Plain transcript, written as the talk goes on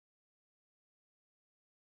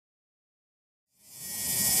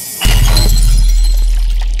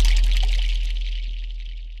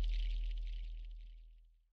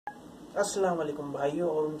अस्सलाम वालेकुम भाइयों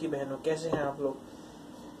और उनकी बहनों, कैसे हैं आप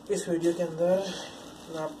लोग। इस वीडियो के अंदर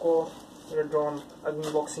मैं आपको ये ड्रोन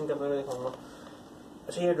अनबॉक्सिंग करते हुए दिखाऊंगा।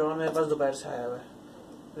 अच्छा, ये ड्रोन मेरे पास दोपहर से आया हुआ है,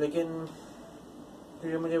 लेकिन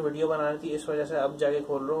क्योंकि मुझे वीडियो बनानी थी इस वजह से अब जाके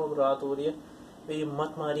खोल रहा हूँ। अब रात हो रही है, मेरी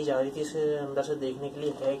मत मारी जा रही थी इसे अंदर से देखने के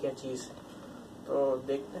लिए है क्या चीज़, तो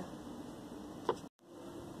देखते हैं।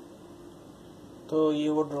 तो ये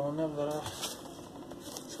वो ड्रोन है, ज़रा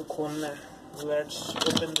इसको खोलना है। Let's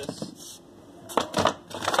open this.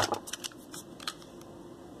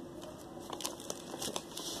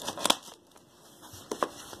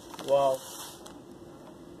 Wow.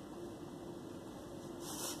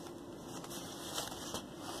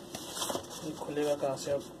 ये खुलेगा कहाँ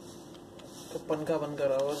से अब? तो पंखा बंद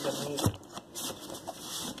करा हुआ गर्मी से।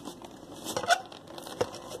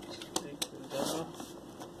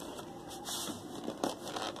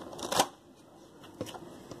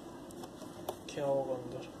 क्या होगा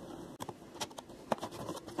अंदर?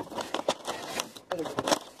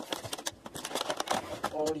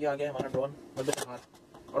 और ये आ गया हमारा ड्रोन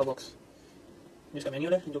और बॉक्स, जिसका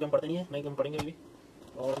मैन्युअल है, जो कि हम पढ़ते नहीं है, नहीं हम पढ़ेंगे अभी।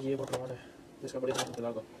 और ये वो ड्रोन है जिसका बड़े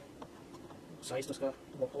का साइज तो उसका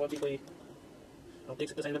बहुत ही कोई आप देख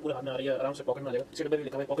सकते हैं, साइज पूरे हाथ में आ रही है, आराम से पॉकेट में आ जाएगा। इसके डब्बे भी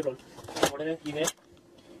लिखा हुआ है पॉकेट रोल मॉडल है। ये है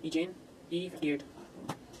echine E58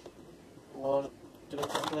 और चलो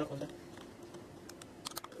खोलते हैं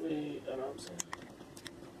आराम से।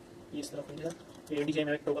 ये इस तरह खुल गया। ये DJI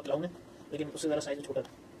mavic Pro का क्लाउन है, लेकिन उससे ज़रा साइज छोटा था।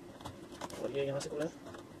 और ये यहाँ से खुला है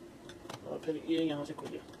और फिर ये यहाँ से खुल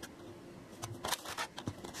गया।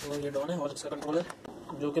 तो ये ड्रोन है और इसका कंट्रोलर,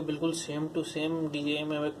 जो कि बिल्कुल same to same DJI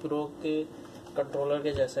mavic Pro के कंट्रोलर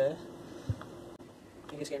के जैसा है।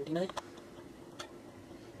 ये इसकी एंटीना है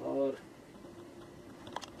और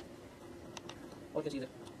क्या चीज़ है,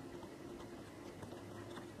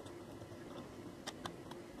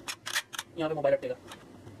 यहाँ पे मोबाइल अटेगा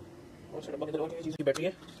और सेटअप के अंदर और चीज़ की बैटरी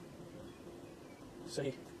है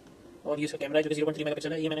सही। और ये इसका कैमरा है जो कि 0.3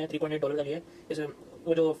 मेगापिक्सल है। ये मैंने $3.8 का लिया है। इस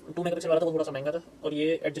वो जो 2 मेगापिक्सल वाला था वो थोड़ा सा महंगा था, और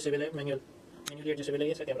ये एडजस्टेबल है, मैन्युअली एडजस्टेबल है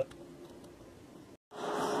ये इसका कैमरा।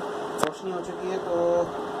 रोशनी हो चुकी है तो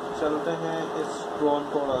चलते हैं इस ड्रोन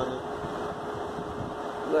को उड़ाने।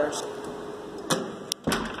 लेट्स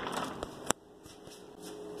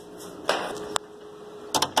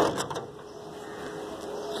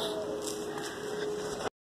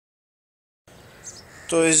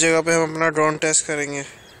तो इस जगह पे हम अपना ड्रोन टेस्ट करेंगे।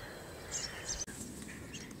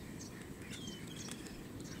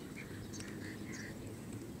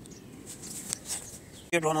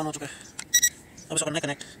 ये ड्रोन ऑन हो चुका है, अब इसको करना है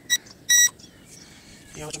कनेक्ट।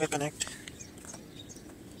 ये हो चुका है कनेक्ट।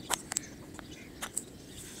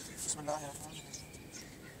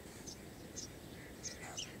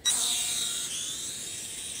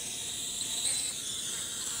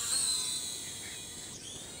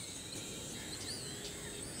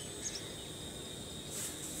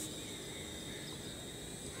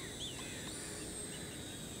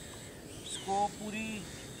 इसको पूरी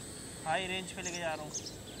हाई रेंज पे लेके जा रहा हूँ।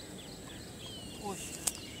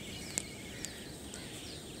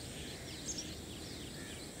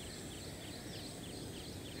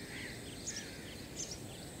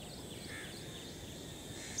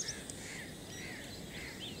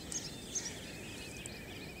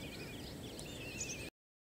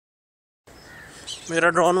 मेरा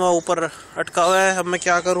ड्रोन वहाँ ऊपर अटका हुआ है, अब मैं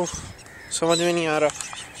क्या करूँ समझ में नहीं आ रहा।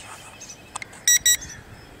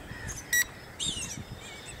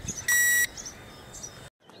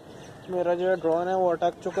 मेरा जो ड्रोन है वो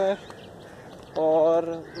अटक चुका है और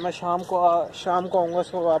मैं शाम को आऊँगा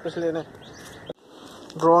इसको वापस लेने।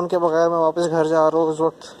 ड्रोन के बगैर मैं वापस घर जा रहा हूँ इस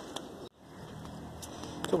वक्त।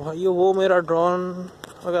 तो भाइयों, वो मेरा ड्रोन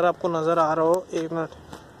अगर आपको नज़र आ रहा हो, एक मिनट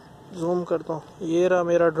जूम करता हूँ, ये रहा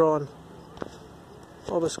मेरा ड्रोन।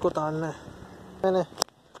 अब इसको तानना है। मैंने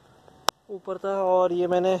ऊपर था और ये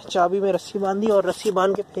मैंने चाबी में रस्सी बांधी और रस्सी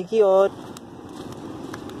बांध के फेंकी, और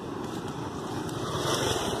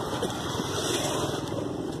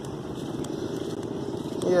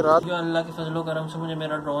ये रात जो अल्लाह के फजलो करम से मुझे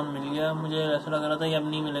मेरा ड्रोन मिल गया। मुझे ऐसा लग रहा था ये अब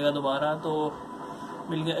नहीं मिलेगा दोबारा, तो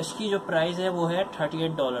मिल गया। इसकी जो प्राइस है वो है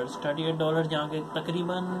 $38, जहाँ के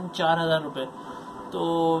तकरीबन 4000 रुपये। तो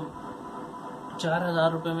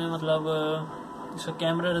 4000 रुपये में मतलब इसका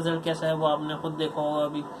कैमरा रिजल्ट कैसा है वो आपने खुद देखा होगा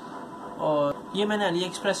अभी। और ये मैंने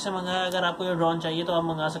AliExpress से मंगाया। अगर आपको ये ड्रोन चाहिए तो आप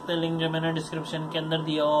मंगा सकते हैं, लिंक जो मैंने डिस्क्रिप्शन के अंदर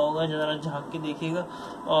दिया हुआ होगा, ज़रा झांक के देखिएगा।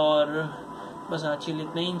 और बस आज के लिए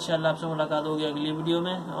इतना ही। इंशाल्लाह आपसे मुलाकात होगी अगली वीडियो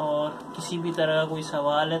में। और किसी भी तरह का कोई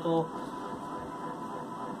सवाल है तो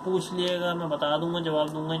पूछ लिएगा, मैं बता दूंगा, जवाब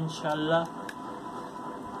दूंगा इंशाल्लाह।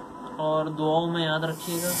 और दुआओं में याद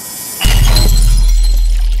रखिएगा।